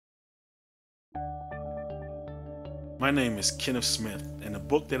My name is Kenneth Smith, and the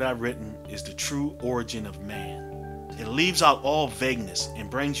book that I've written is The True Origin of Man. It leaves out all vagueness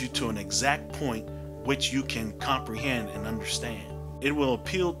and brings you to an exact point which you can comprehend and understand. It will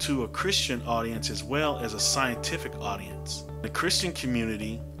appeal to a Christian audience as well as a scientific audience. The Christian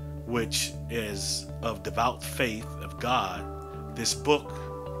community, which is of devout faith of God, this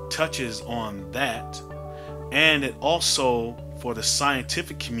book touches on that. And it also, for the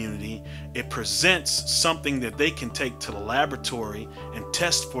scientific community, it presents something that they can take to the laboratory and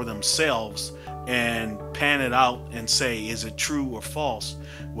test for themselves and pan it out and say, is it true or false,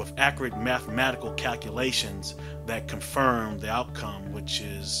 with accurate mathematical calculations that confirm the outcome, which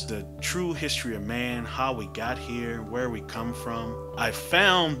is the true history of man, how we got here, where we come from. I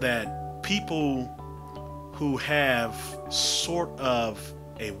found that people who have sort of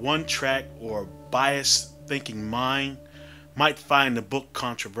a one-track or biased thinking mind might find the book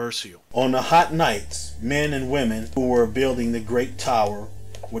controversial. On the hot nights, men and women who were building the great tower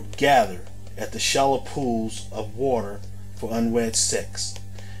would gather at the shallow pools of water for unwed sex.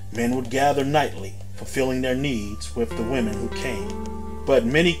 Men would gather nightly, fulfilling their needs with the women who came. But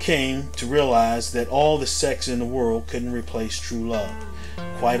many came to realize that all the sex in the world couldn't replace true love.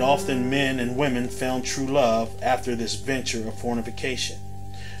 Quite often men and women found true love after this venture of fornication,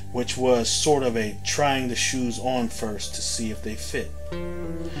 which was sort of a trying the shoes on first to see if they fit.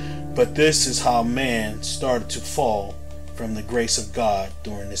 But this is how man started to fall from the grace of God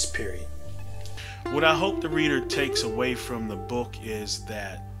during this period. What I hope the reader takes away from the book is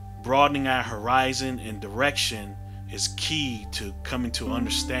that broadening our horizon and direction is key to coming to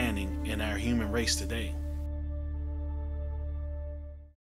understanding in our human race today.